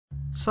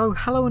So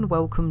hello and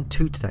welcome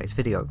to today's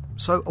video.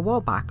 So a while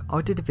back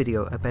I did a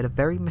video about a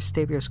very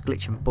mysterious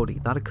glitch in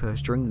Buddy that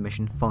occurs during the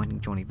mission Finding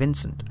Johnny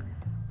Vincent,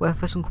 where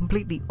for some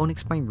completely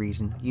unexplained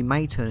reason you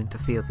may turn into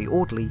Theo the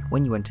Orderly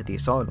when you enter the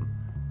asylum,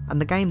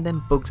 and the game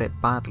then bugs out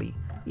badly,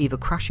 either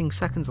crashing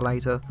seconds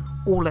later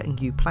or letting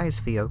you play as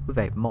Theo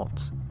without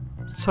mods.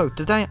 So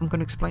today I'm going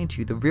to explain to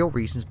you the real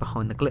reasons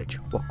behind the glitch,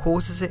 what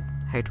causes it,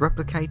 how to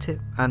replicate it,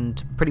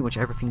 and pretty much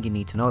everything you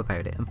need to know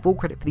about it, and full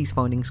credit for these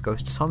findings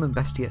goes to Simon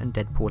Bestia and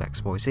Deadpool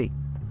XYZ.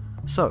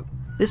 So,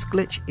 this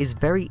glitch is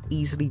very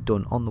easily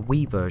done on the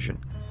Wii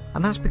version,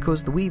 and that's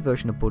because the Wii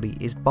version of Buddy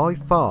is by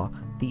far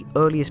the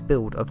earliest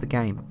build of the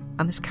game,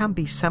 and this can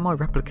be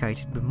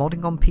semi-replicated with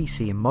modding on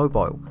PC and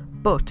mobile,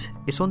 but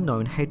it's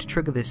unknown how to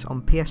trigger this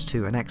on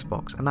PS2 and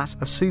Xbox, and that's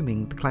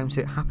assuming the claims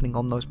of it happening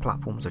on those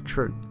platforms are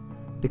true,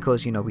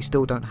 because we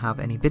still don't have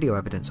any video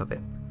evidence of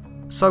it.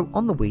 So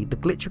on the Wii, the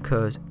glitch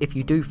occurs if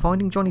you do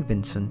Finding Johnny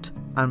Vincent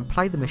and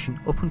play the mission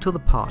up until the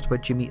part where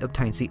Jimmy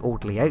obtains the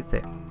orderly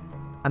outfit,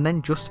 and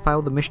then just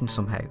fail the mission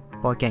somehow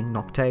by getting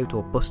knocked out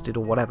or busted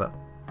or whatever.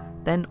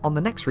 Then on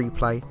the next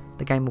replay,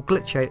 the game will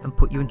glitch out and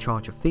put you in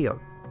charge of Theo.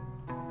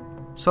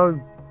 So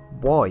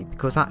why?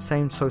 Because that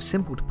sounds so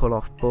simple to pull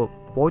off, but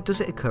why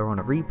does it occur on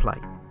a replay?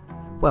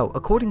 Well,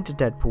 according to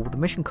Deadpool, the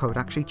mission code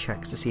actually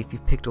checks to see if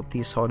you've picked up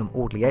the asylum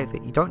orderly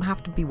outfit. You don't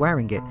have to be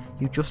wearing it,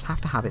 you just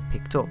have to have it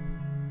picked up.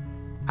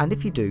 And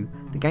if you do,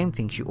 the game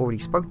thinks you already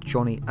spoke to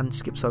Johnny and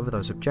skips over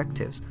those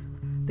objectives.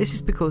 This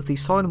is because the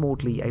asylum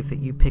orderly outfit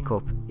you pick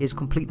up is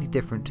completely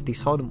different to the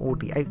asylum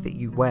orderly outfit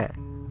you wear.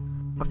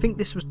 I think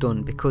this was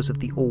done because of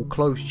the all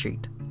clothes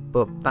cheat,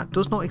 but that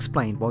does not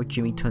explain why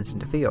Jimmy turns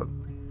into Theo.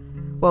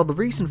 Well, the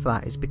reason for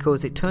that is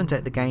because it turns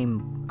out the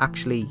game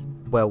actually,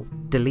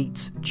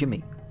 deletes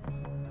Jimmy.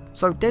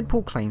 So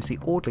Deadpool claims the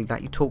orderly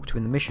that you talk to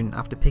in the mission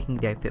after picking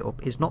the outfit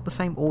up is not the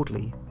same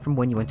orderly from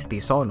when you enter the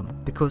asylum,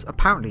 because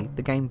apparently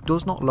the game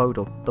does not load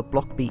up the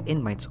Block B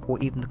inmates or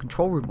even the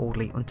control room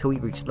orderly until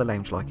you reach the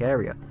lounge-like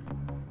area.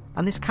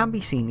 And this can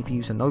be seen if you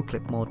use a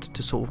no-clip mod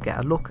to sort of get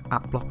a look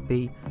at Block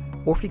B,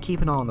 or if you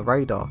keep an eye on the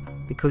radar,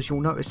 because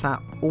you'll notice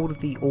that all of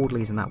the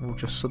orderlies and that will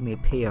just suddenly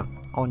appear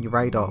on your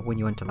radar when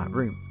you enter that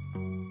room.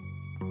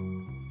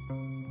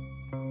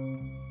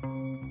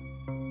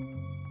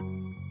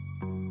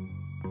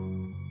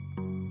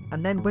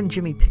 And then when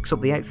Jimmy picks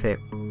up the outfit,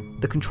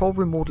 the control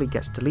room orderly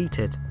gets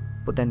deleted,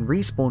 but then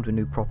respawned with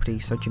new property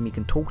so Jimmy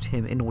can talk to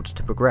him in order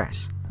to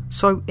progress.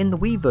 So in the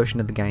Wii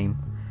version of the game,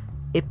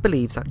 it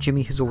believes that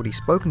Jimmy has already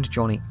spoken to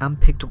Johnny and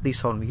picked up the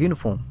asylum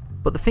uniform.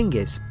 But the thing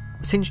is,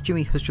 since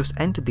Jimmy has just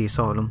entered the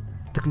asylum,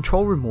 the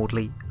control room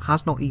orderly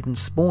has not even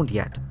spawned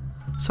yet,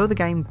 so the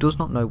game does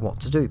not know what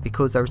to do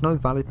because there is no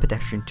valid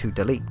pedestrian to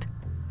delete.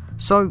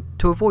 So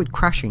to avoid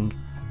crashing,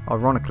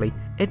 ironically,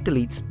 it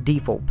deletes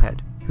default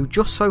ped, who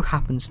just so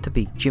happens to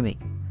be Jimmy.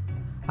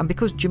 And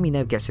because Jimmy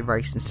now gets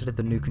erased instead of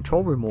the new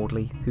control room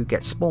orderly who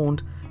gets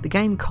spawned, the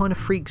game kind of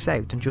freaks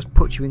out and just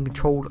puts you in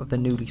control of the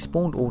newly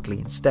spawned orderly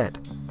instead.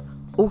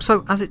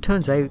 Also, as it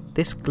turns out,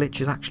 this glitch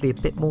is actually a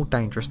bit more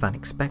dangerous than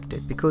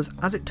expected, because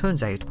as it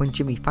turns out, when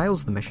Jimmy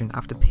fails the mission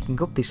after picking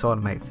up the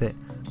asylum outfit,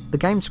 the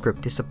game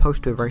script is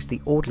supposed to erase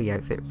the orderly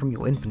outfit from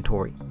your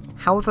inventory.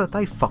 However,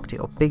 they fucked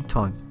it up big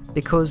time,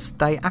 because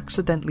they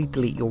accidentally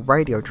delete your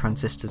radio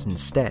transistors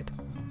instead.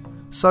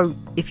 So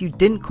if you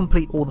didn't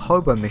complete all the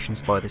hobo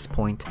missions by this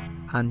point,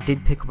 and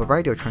did pick up a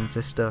radio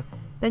transistor,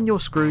 then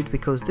you're screwed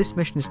because this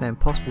mission is now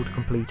impossible to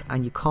complete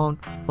and you can't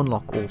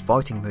unlock all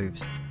fighting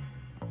moves.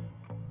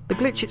 The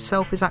glitch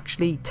itself is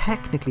actually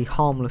technically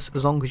harmless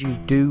as long as you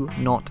do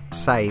not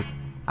save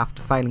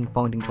after failing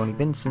Finding Johnny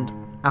Vincent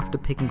after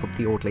picking up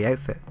the orderly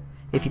outfit.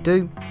 If you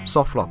do,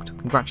 soft locked,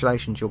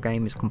 congratulations, your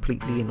game is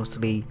completely and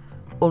utterly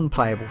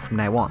unplayable from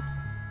now on.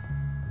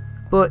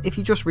 But if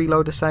you just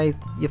reload a save,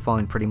 you're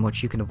fine pretty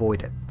much, you can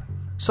avoid it.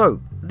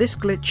 So this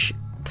glitch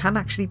can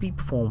actually be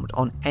performed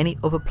on any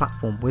other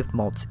platform with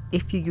mods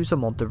if you use a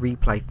mod to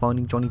replay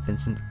Finding Johnny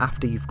Vincent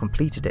after you've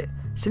completed it.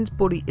 Since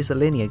Buddy is a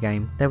linear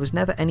game, there was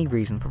never any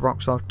reason for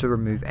Rockstar to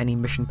remove any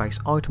mission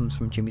based items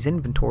from Jimmy's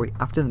inventory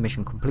after the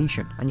mission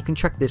completion, and you can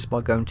check this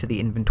by going to the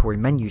inventory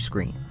menu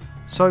screen.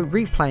 So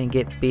replaying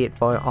it, be it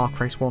via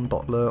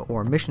arcrace1.lure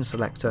or a mission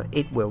selector,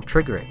 it will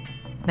trigger it.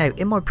 Now,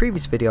 in my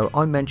previous video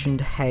I mentioned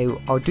how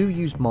I do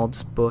use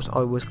mods, but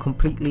I was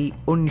completely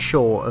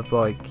unsure of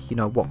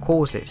what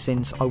caused it,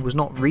 since I was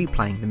not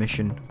replaying the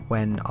mission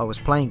when I was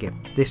playing it.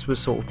 This was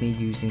sort of me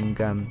using,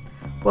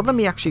 let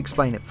me actually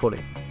explain it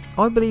fully.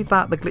 I believe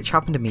that the glitch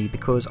happened to me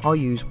because I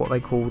use what they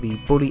call the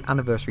Buddy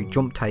Anniversary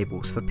jump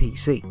tables for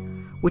PC,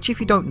 which,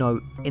 if you don't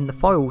know, in the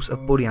files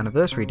of Buddy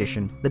Anniversary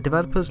Edition, the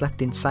developers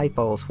left in save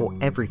files for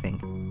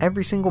everything.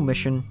 Every single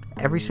mission,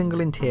 every single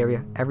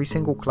interior, every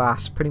single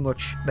class, pretty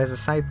much there's a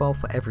save file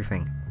for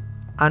everything.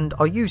 And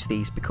I use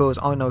these because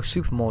I know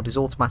Supermod is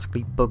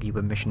automatically buggy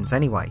with missions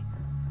anyway.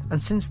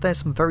 And since there's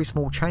some very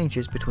small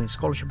changes between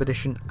Scholarship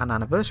Edition and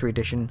Anniversary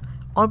Edition,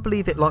 I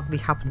believe it likely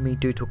happened to me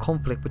due to a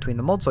conflict between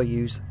the mods I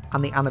use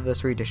and the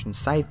Anniversary Edition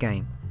save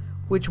game,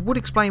 which would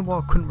explain why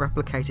I couldn't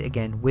replicate it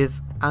again with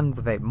and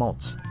without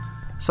mods.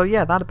 So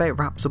yeah, that about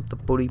wraps up the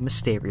bloody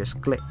mysterious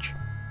glitch.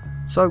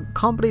 So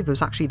can't believe it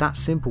was actually that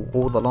simple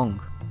all along,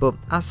 but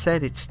as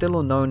said, it's still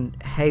unknown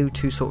how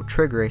to sort of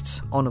trigger it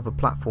on other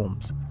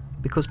platforms,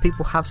 because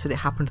people have said it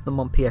happened to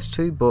them on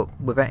PS2, but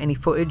without any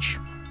footage,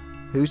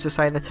 who's to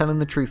say they're telling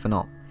the truth or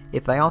not?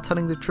 If they are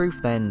telling the truth,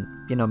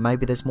 then, you know,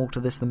 maybe there's more to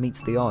this than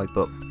meets the eye,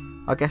 but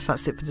I guess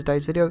that's it for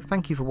today's video.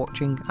 Thank you for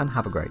watching and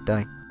have a great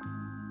day.